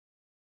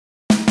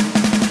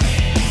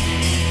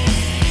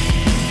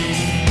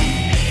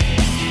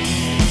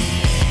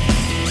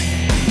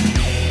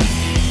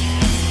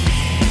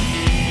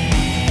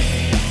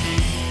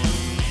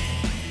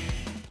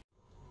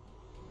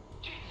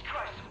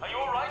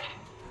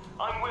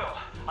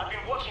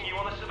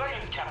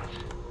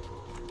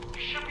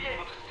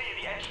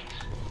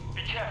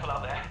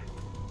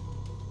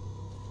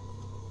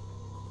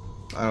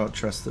I don't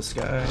trust this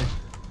guy.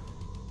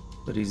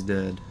 But he's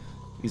dead.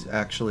 He's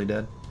actually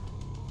dead.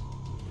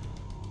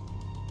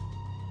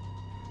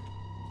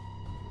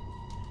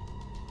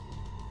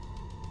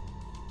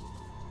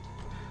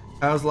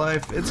 How's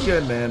life? It's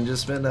good, man.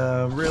 Just been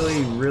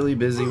really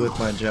busy with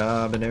my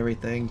job and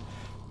everything.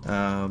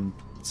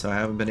 So I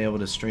haven't been able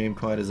to stream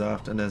quite as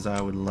often as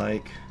I would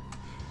like.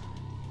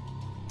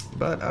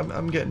 But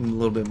I'm getting a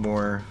little bit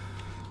more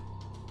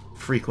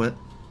frequent,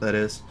 that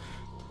is.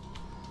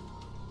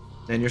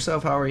 And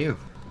yourself, how are you?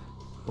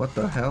 What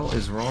the hell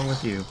is wrong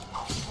with you?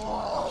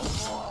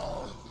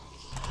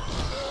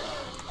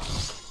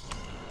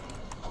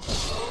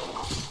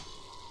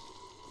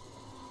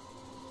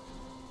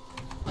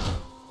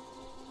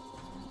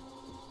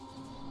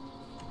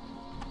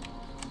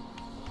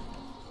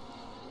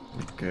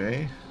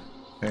 Okay.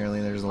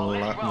 Apparently there's a lot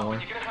more.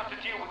 You're gonna have to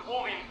deal with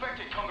all the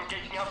infected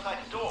congregating outside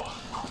the door.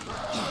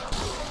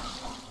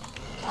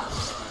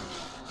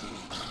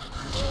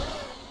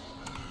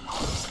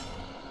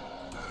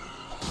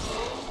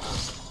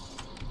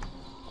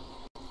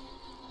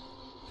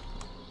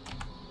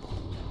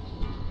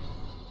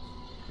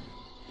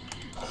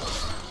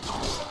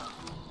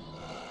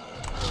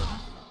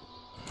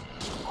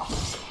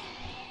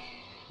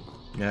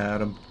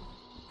 Got him. Move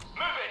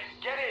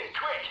it! Get in,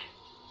 quick!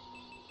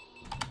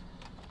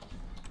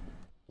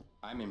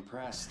 I'm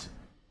impressed.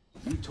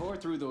 You tore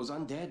through those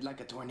undead like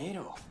a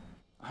tornado.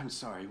 I'm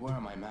sorry, where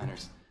are my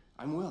manners?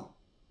 I'm Will.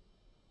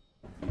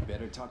 You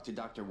better talk to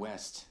Dr.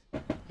 West.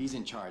 He's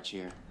in charge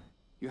here.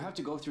 You have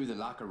to go through the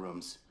locker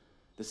rooms.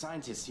 The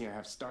scientists here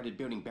have started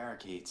building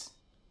barricades.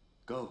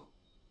 Go.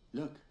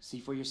 Look, see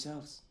for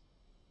yourselves.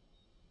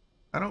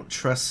 I don't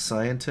trust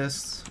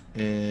scientists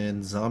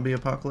in zombie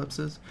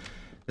apocalypses,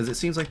 because it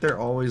seems like they're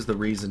always the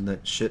reason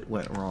that shit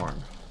went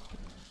wrong.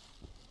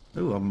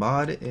 Ooh, a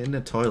mod in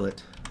a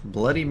toilet.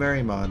 Bloody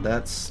Mary mod.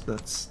 That's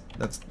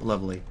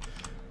lovely.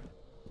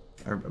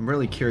 I'm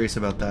really curious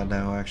about that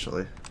now,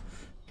 actually.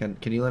 Can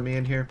you let me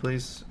in here,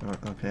 please? Oh,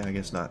 okay, I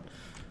guess not.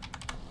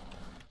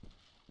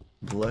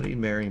 Bloody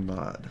Mary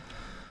mod.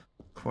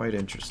 Quite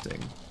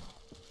interesting.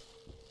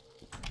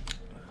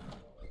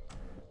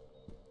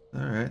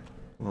 Alright.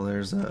 Well,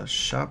 there's a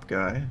shop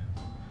guy.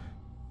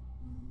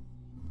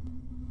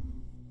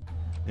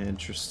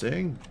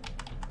 Interesting.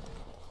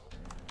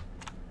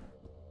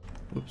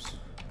 Oops.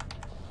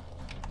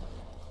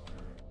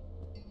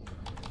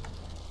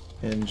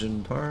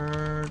 Engine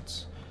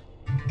parts.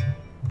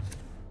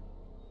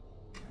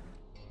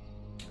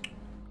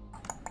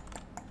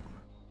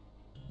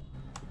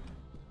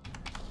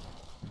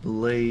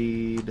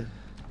 Blade.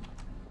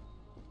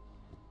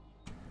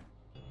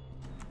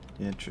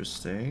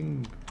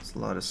 Interesting. There's a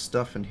lot of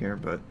stuff in here,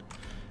 but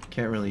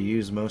can't really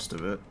use most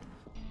of it.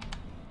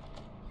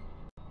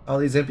 All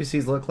these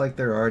NPCs look like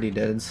they're already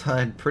dead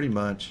inside, pretty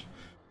much.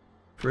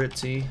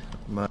 Pretty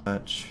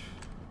much.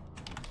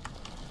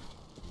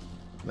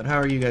 But how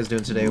are you guys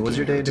doing today? What's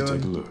your day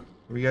doing?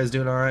 Were you guys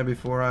doing alright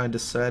before I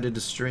decided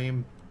to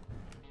stream?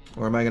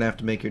 Or am I gonna have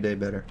to make your day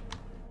better?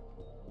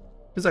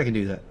 Because I can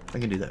do that. I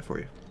can do that for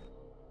you.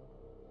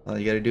 All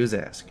you gotta do is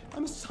ask.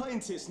 I'm a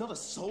scientist, not a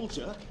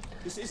soldier.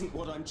 This isn't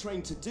what I'm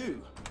trained to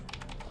do.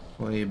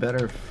 Well, you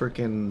better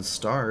frickin'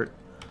 start.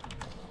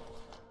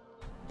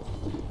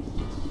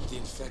 The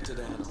infected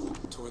animal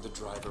tore the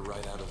driver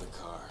right out of the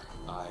car.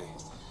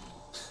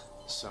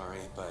 Sorry,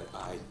 but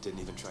I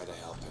didn't even try to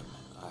help him.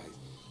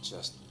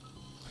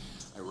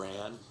 I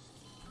ran.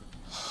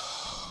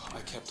 I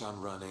kept on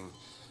running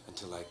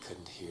until I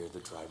couldn't hear the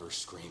driver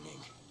screaming.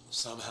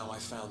 Somehow I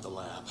found the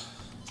lab.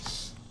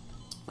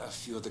 A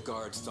few of the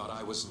guards thought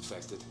I was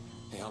infected.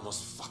 They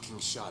almost fucking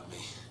shot me.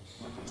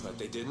 But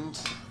they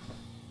didn't.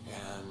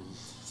 And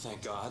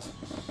thank God.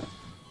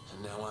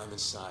 And now I'm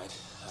inside.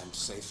 I'm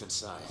safe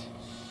inside.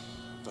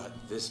 But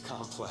this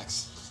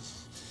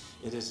complex,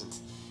 it is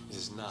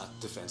not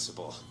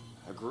defensible.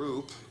 A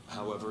group,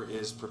 however,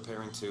 is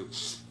preparing to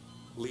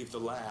leave the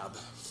lab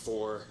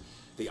for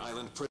the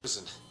island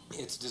prison.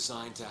 It's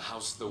designed to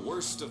house the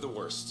worst of the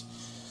worst.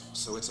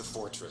 So it's a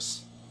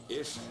fortress.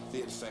 If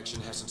the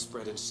infection hasn't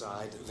spread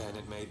inside, then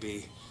it may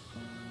be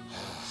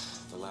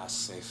the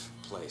last safe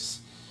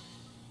place.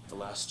 The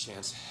last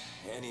chance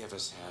any of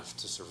us have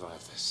to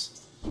survive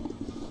this.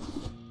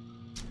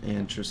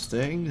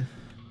 Interesting.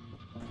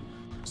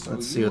 So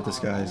Let's see what this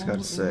guy's got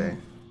to say.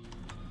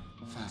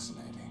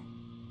 Fascinating.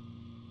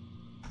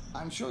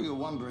 I'm sure you're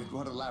wondering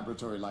what a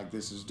laboratory like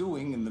this is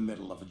doing in the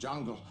middle of a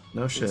jungle.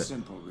 No shit. It's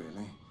simple,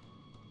 really.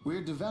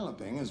 We're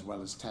developing as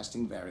well as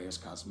testing various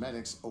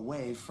cosmetics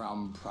away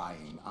from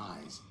prying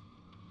eyes.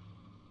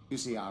 You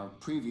see, our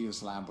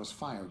previous lab was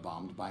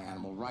firebombed by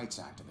animal rights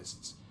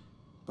activists.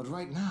 But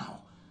right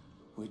now,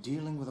 we're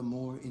dealing with a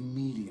more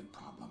immediate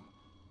problem.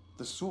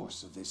 The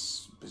source of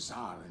this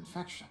bizarre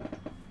infection.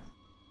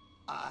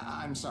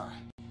 I'm sorry.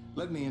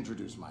 Let me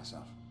introduce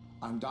myself.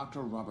 I'm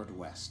Dr. Robert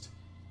West.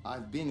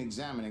 I've been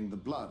examining the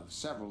blood of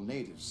several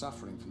natives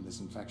suffering from this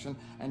infection,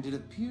 and it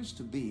appears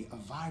to be a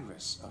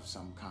virus of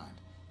some kind.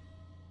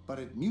 But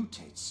it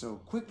mutates so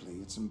quickly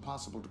it's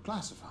impossible to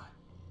classify.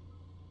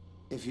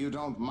 If you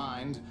don't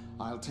mind,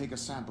 I'll take a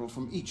sample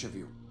from each of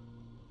you.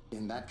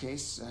 In that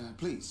case,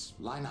 please,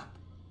 line up.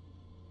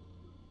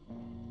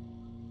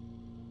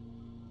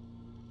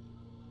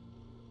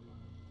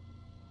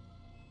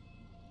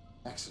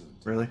 Excellent.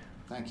 Really?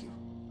 Thank you.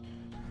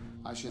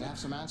 I should have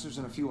some answers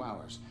in a few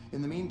hours.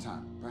 In the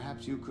meantime,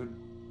 perhaps you could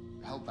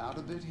help out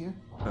a bit here?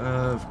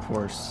 Of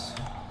course.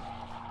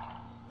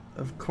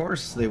 Of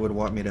course they would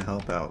want me to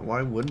help out.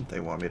 Why wouldn't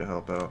they want me to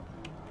help out?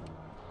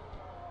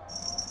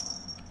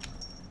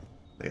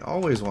 They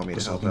always want me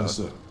to help out.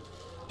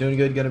 Doing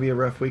good, gonna be a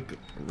rough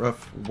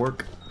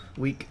work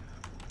week.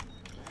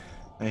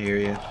 I hear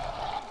you.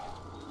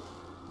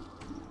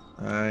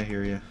 I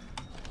hear you.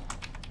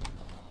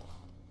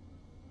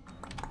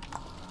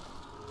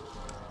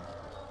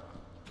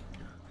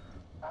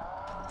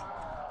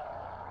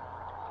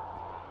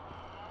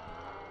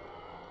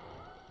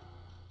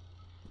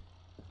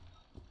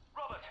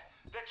 Robert,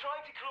 they're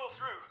trying to claw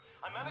through.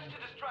 I managed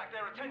to distract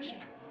their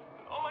attention.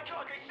 Oh my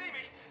god, they see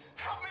me!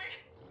 Help me!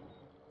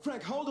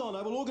 Frank, hold on.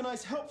 I will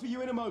organize help for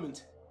you in a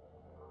moment.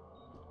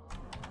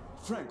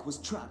 Frank was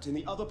trapped in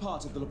the other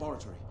part of the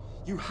laboratory.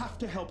 You have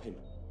to help him.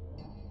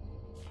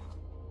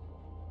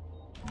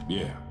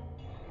 Yeah.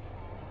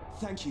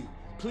 Thank you.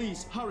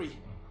 Please, hurry.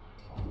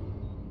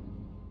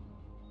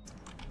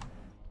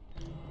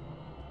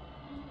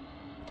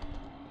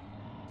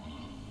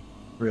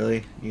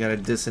 Really? You gotta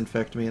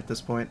disinfect me at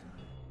this point?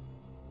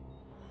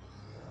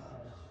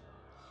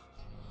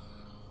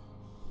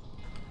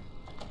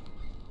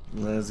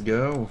 Let's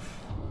go.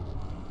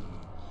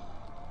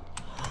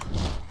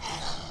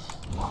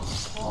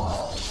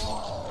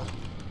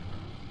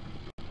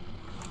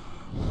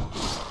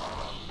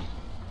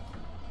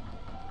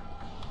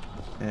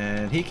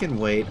 And he can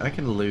wait. I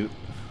can loot.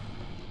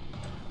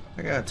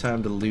 I got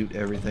time to loot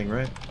everything,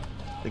 right?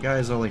 The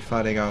guy's only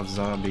fighting off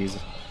zombies.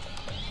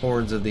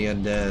 Hordes of the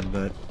undead,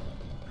 but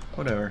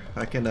whatever.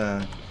 I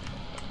can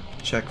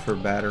check for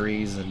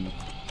batteries and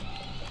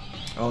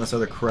all this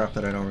other crap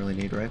that I don't really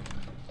need, right?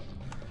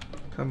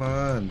 Come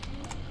on.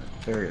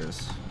 There it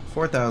is.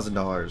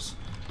 $4,000.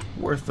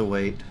 Worth the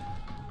wait.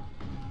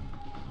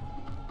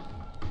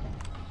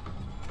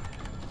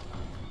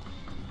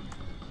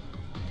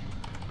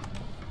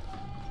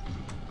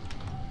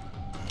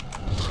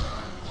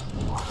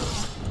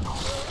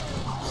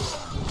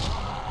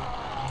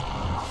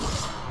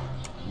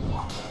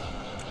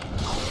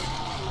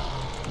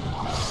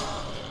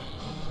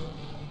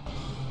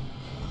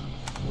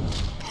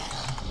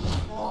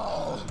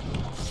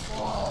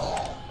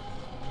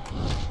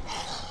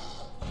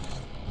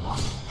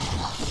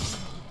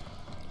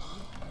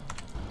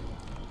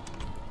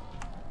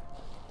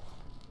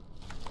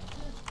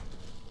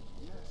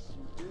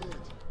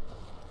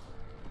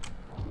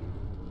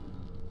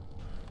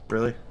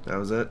 Really? That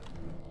was it?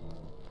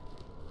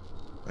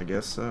 I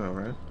guess so,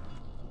 right?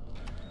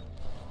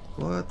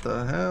 What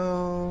the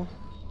hell?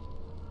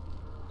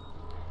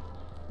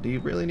 Do you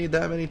really need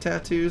that many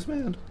tattoos,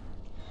 man?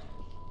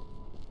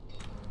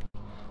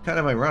 Kind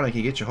of ironic,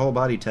 you get your whole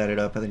body tatted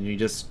up and then you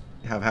just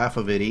have half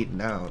of it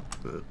eaten out,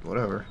 but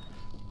whatever.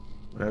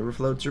 Whatever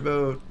floats your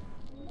boat.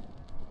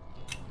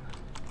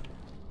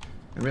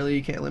 And really,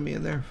 you can't let me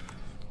in there?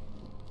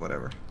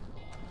 Whatever.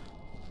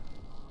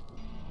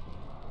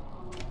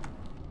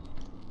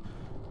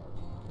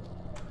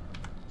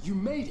 You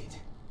made it!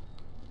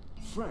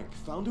 Frank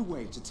found a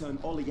way to turn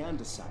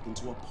oleander sap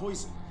into a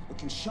poison that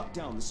can shut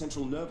down the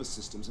central nervous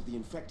systems of the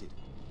infected,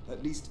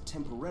 at least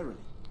temporarily.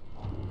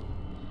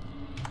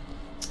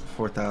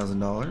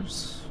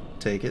 $4,000.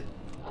 Take it.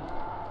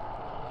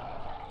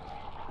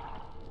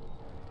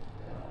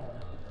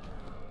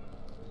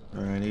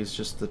 Alright, he's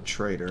just the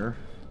trader.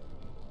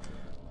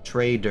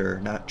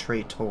 Trader, not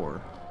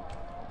traitor.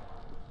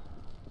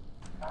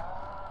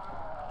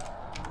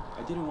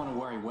 I didn't want to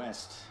worry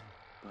West,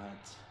 but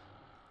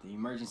the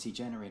emergency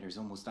generator's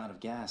almost out of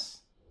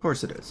gas. Of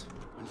course it is.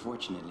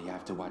 Unfortunately, I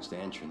have to watch the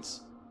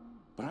entrance,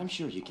 but I'm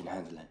sure you can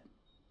handle it.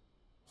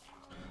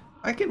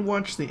 I can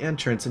watch the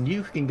entrance and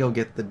you can go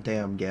get the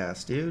damn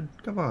gas, dude.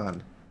 Come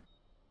on.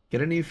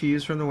 Get a new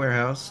fuse from the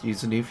warehouse.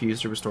 Use a new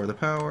fuse to restore the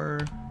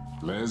power.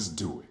 Let's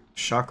do it.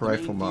 Shock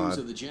rifle The main fuse mod.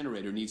 of the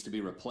generator needs to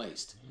be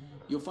replaced.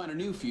 You'll find a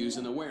new fuse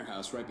in the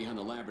warehouse right behind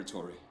the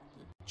laboratory.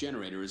 The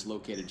generator is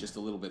located just a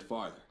little bit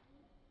farther.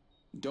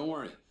 Don't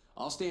worry,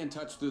 I'll stay in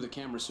touch through the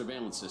camera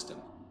surveillance system.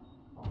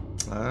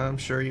 I'm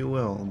sure you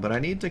will, but I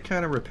need to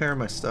kind of repair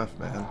my stuff,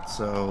 man.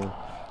 So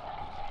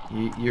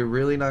you're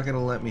really not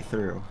gonna let me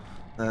through.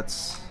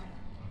 That's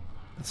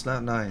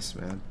not nice,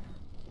 man.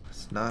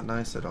 It's not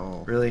nice at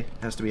all. Really?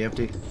 Has to be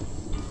empty?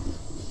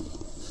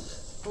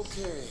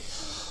 Okay.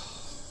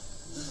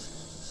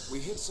 We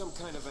hit some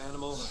kind of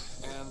animal,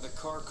 and the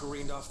car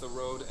careened off the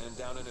road and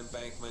down an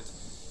embankment,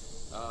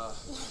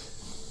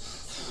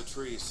 through the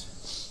trees.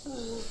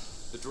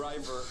 The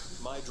driver,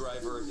 my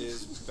driver,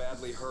 is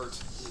badly hurt.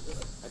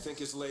 I think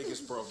his leg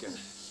is broken.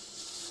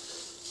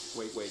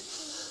 Wait.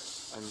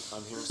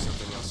 I'm hearing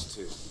something else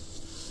too.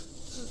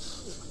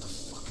 What the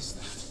fuck is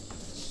that?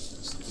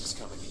 Something's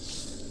coming.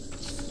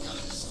 God,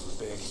 it's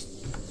big.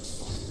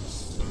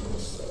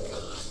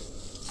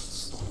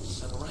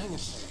 hang a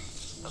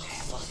second.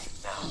 Okay,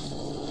 now.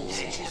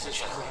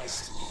 Jesus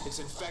Christ. It's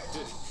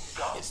infected.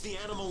 Go. It's the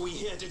animal we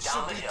hit. It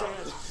Down should the be hill.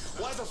 dead.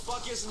 Why the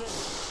fuck isn't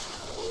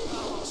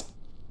it?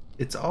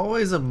 It's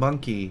always a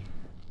monkey,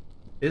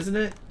 isn't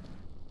it?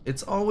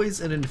 It's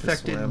always an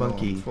infected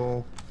monkey.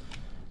 Full.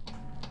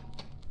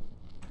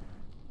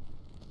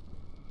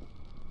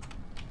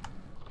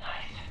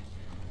 Nice.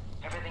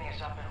 Everything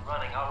is up and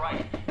running. All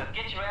right. Now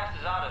get your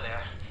asses out of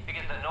there.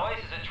 Because the noise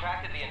has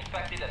attracted the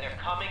infected and they're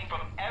coming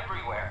from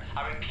everywhere.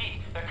 I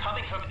repeat, they're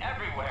coming from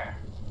everywhere.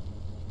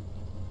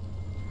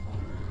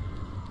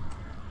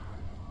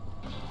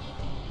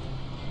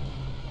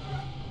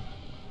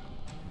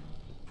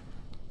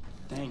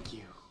 Thank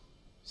you.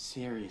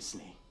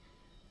 Seriously.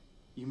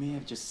 You may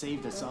have just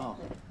saved us all.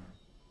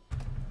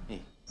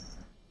 Hey,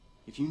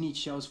 if you need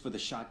shells for the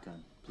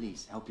shotgun,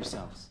 please help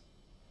yourselves.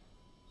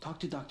 Talk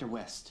to Dr.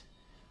 West.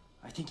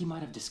 I think he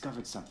might have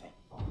discovered something.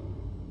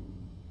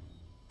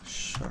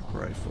 Shock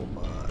rifle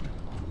mod.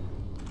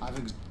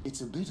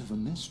 It's a bit of a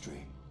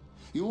mystery.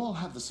 You all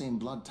have the same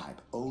blood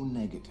type, O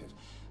negative,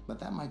 but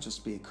that might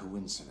just be a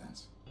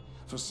coincidence.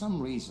 For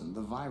some reason,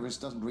 the virus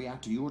doesn't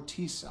react to your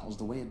T cells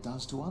the way it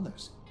does to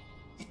others.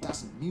 It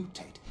doesn't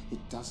mutate,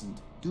 it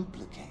doesn't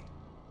duplicate,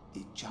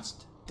 it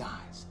just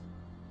dies.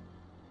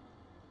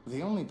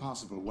 The only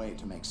possible way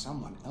to make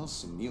someone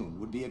else immune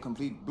would be a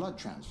complete blood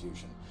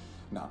transfusion.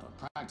 Not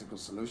a practical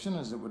solution,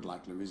 as it would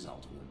likely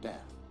result in your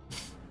death.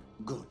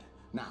 Good.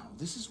 Now,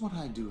 this is what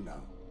I do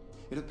know.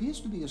 It appears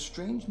to be a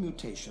strange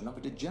mutation of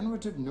a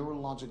degenerative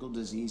neurological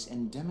disease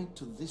endemic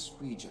to this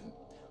region,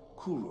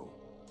 Kuru.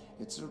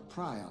 It's a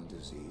prion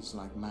disease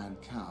like mad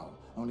cow,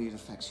 only it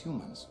affects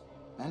humans,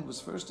 and was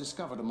first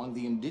discovered among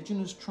the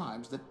indigenous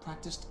tribes that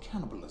practiced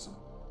cannibalism.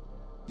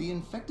 The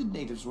infected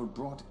natives were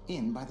brought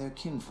in by their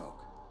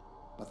kinfolk,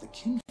 but the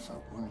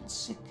kinfolk weren't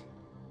sick.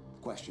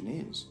 The question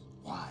is,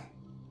 why?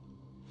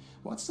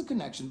 What's the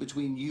connection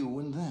between you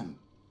and them?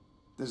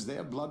 Does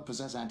their blood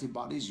possess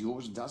antibodies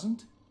yours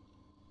doesn't?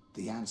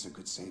 The answer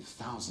could save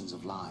thousands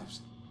of lives.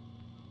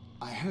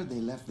 I heard they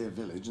left their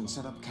village and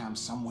set up camp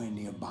somewhere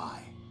nearby.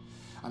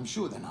 I'm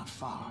sure they're not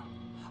far.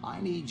 I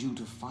need you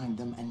to find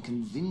them and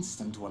convince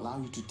them to allow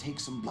you to take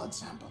some blood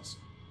samples.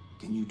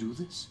 Can you do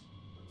this?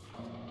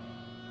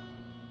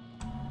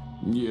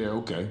 Yeah,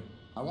 okay.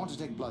 I want to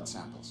take blood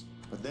samples,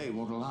 but they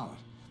won't allow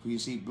it. For you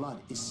see,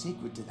 blood is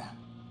sacred to them.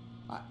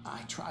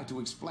 I tried to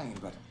explain,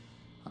 but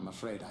I'm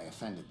afraid I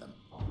offended them.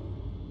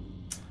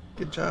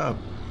 Good job.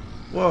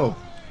 Whoa.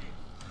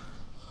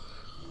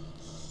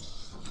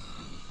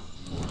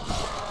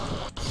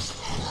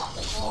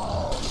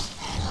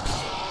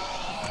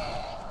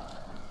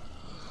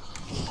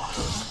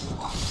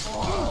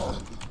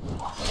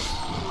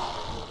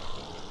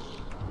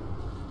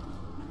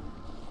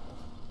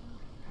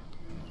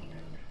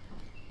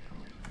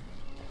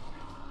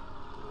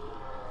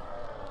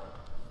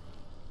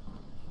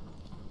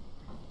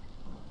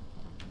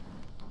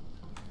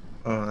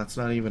 Oh, that's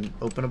not even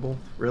openable?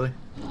 Really?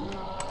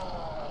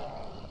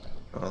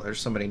 Oh, there's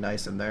somebody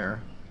nice in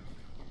there.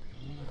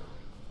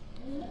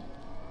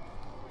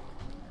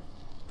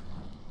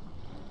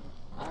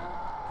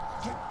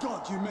 Thank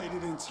God you made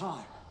it in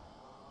time.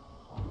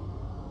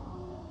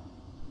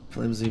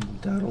 Flimsy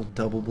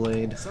double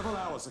blade. Several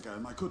hours ago,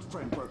 my good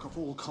friend broke off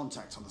all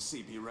contact on the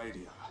CB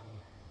radio.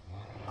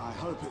 I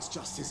hope it's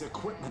just his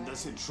equipment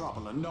that's in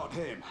trouble and not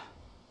him.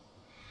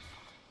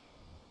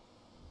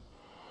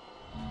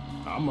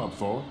 I'm up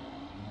for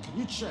it. Can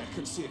you check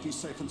and see if he's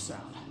safe and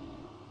sound?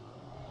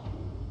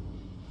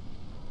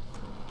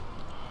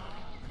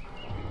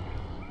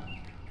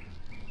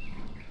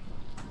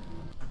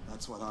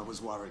 That's what I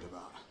was worried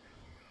about.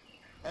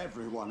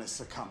 Everyone is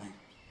succumbing.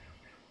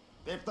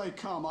 If they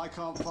come, I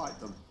can't fight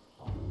them.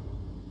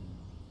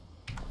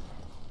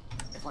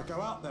 If I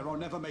go out there, I'll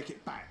never make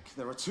it back.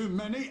 There are too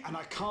many, and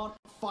I can't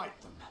fight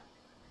them.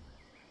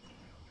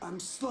 I'm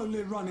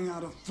slowly running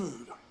out of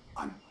food.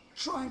 I'm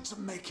trying to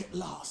make it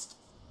last,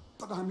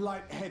 but I'm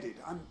lightheaded.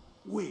 I'm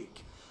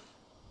weak.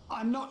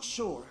 I'm not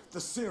sure if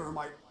the serum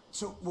I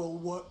took will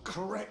work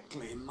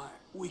correctly in my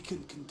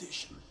weakened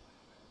condition.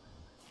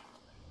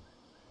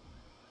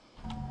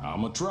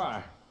 I'ma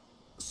try.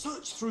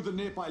 Search through the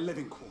nearby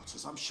living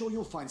quarters. I'm sure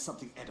you'll find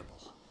something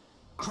edible.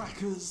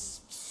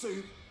 Crackers,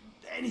 soup,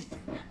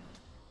 anything.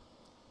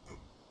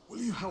 Will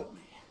you help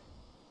me?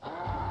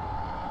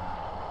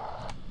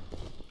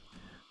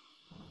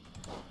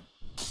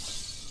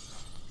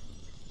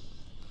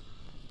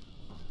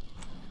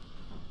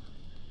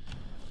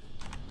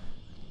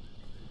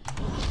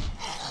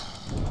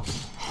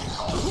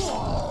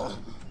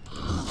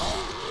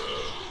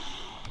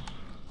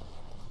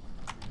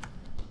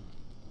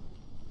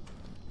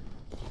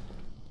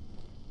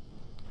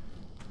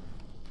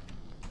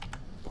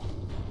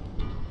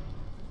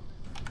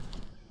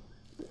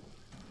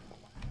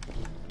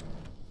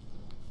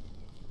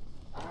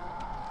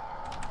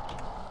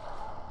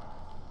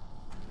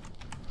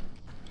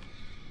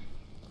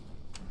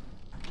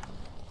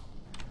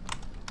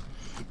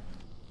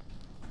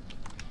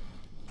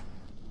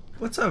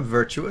 What's up,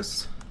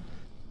 Virtuous?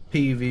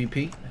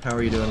 PvP. How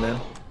are you doing, man?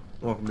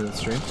 Welcome to the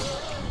stream.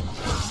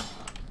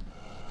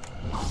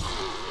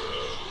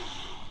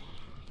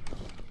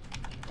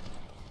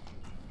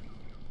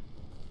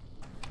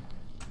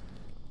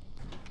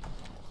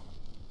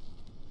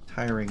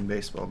 Tiring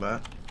baseball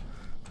bat.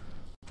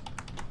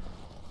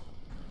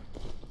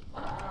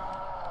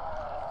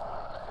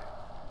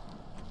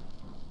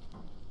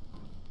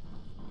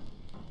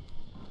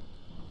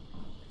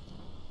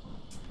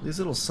 These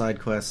little side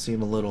quests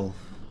seem a little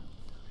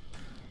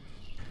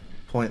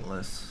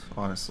pointless,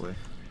 honestly.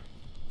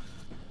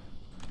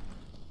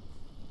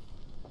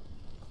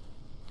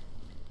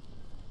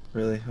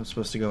 Really? I'm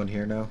supposed to go in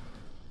here now?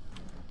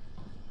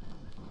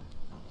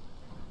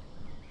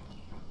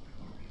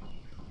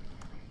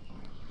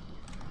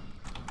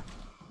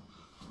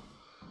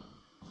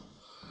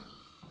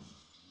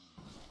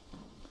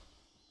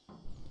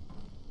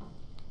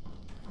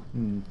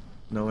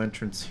 No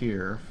entrance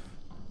here.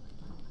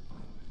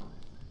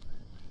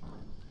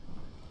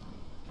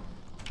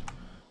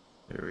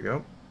 Here we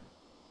go.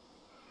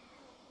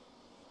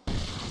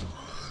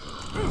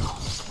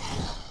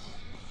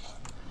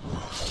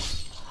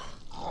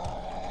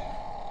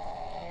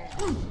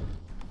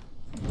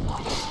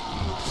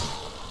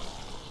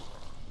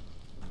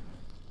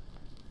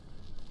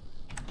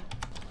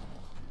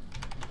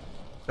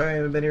 Sorry, I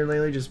haven't been here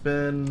lately, just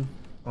been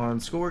on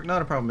schoolwork.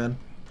 Not a problem, man.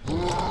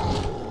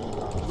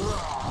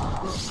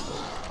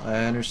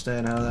 I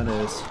understand how that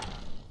is.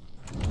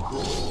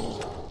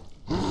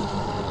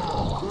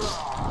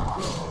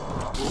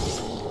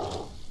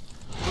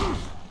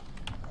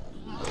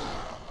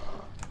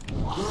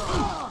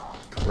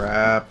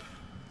 Crap.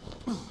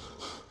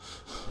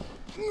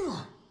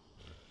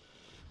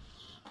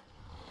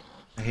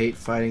 I hate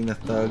fighting the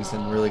thugs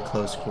in really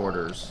close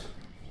quarters.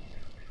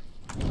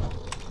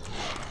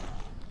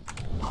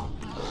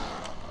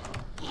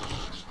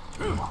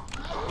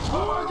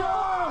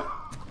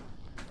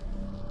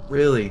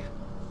 Really?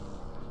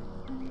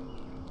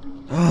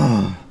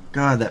 Oh,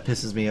 God, that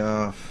pisses me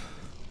off.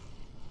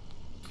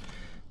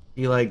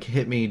 He, like,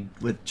 hit me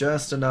with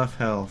just enough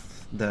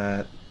health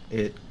that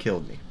it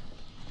killed me.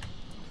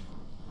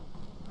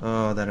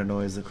 Oh, that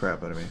annoys the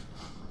crap out of me.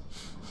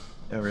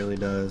 It really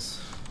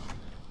does.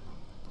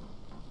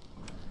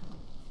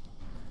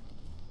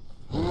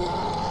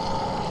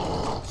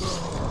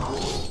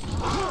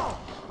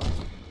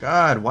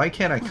 God, why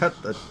can't I cut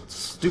the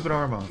stupid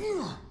arm off?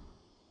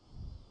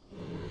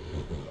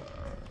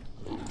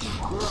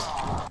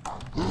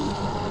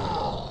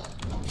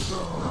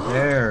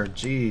 There,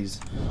 jeez.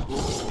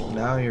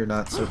 Now you're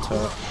not so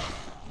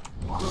tough.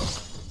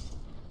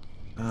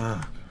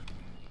 Ugh.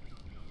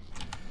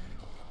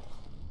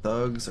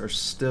 Thugs are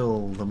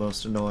still the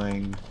most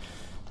annoying.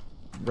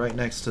 Right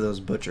next to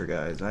those butcher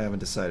guys. I haven't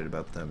decided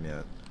about them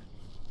yet.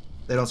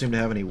 They don't seem to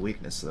have any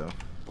weakness though.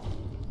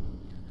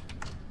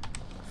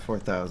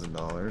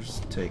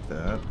 $4,000. Take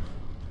that.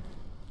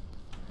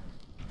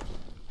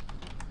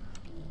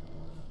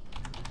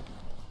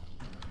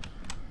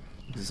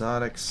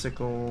 Exotic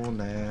sickle,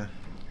 nah.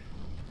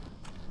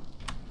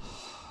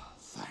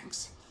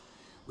 Thanks.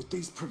 With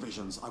these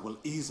provisions, I will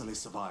easily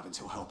survive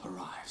until help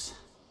arrives.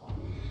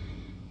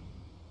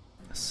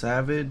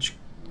 Savage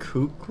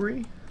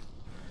kukri?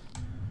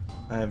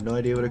 I have no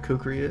idea what a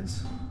kukri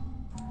is.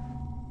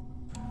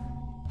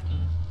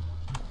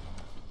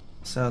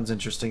 Sounds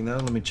interesting though.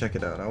 Let me check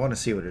it out. I want to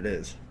see what it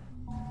is.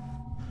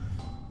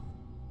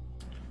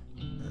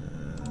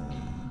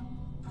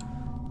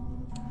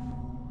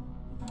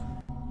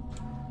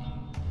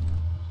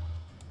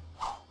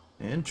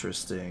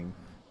 Interesting.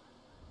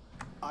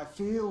 I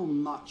feel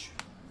much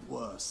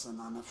worse,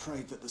 and I'm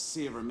afraid that the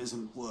serum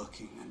isn't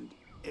working, and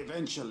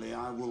eventually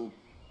I will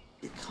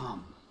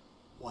become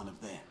one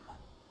of them.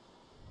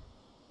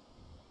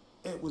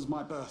 It was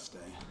my birthday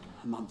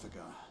a month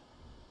ago.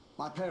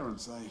 My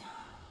parents, they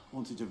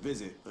wanted to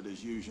visit, but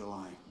as usual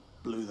I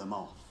blew them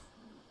off.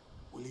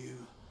 Will you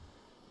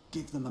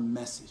give them a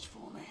message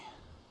for me?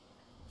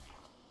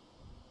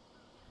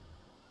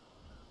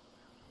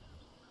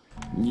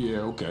 Yeah,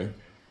 okay.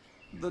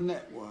 The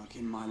network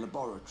in my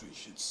laboratory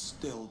should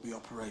still be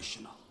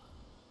operational.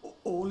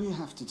 All you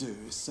have to do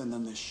is send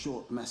them this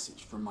short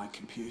message from my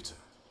computer.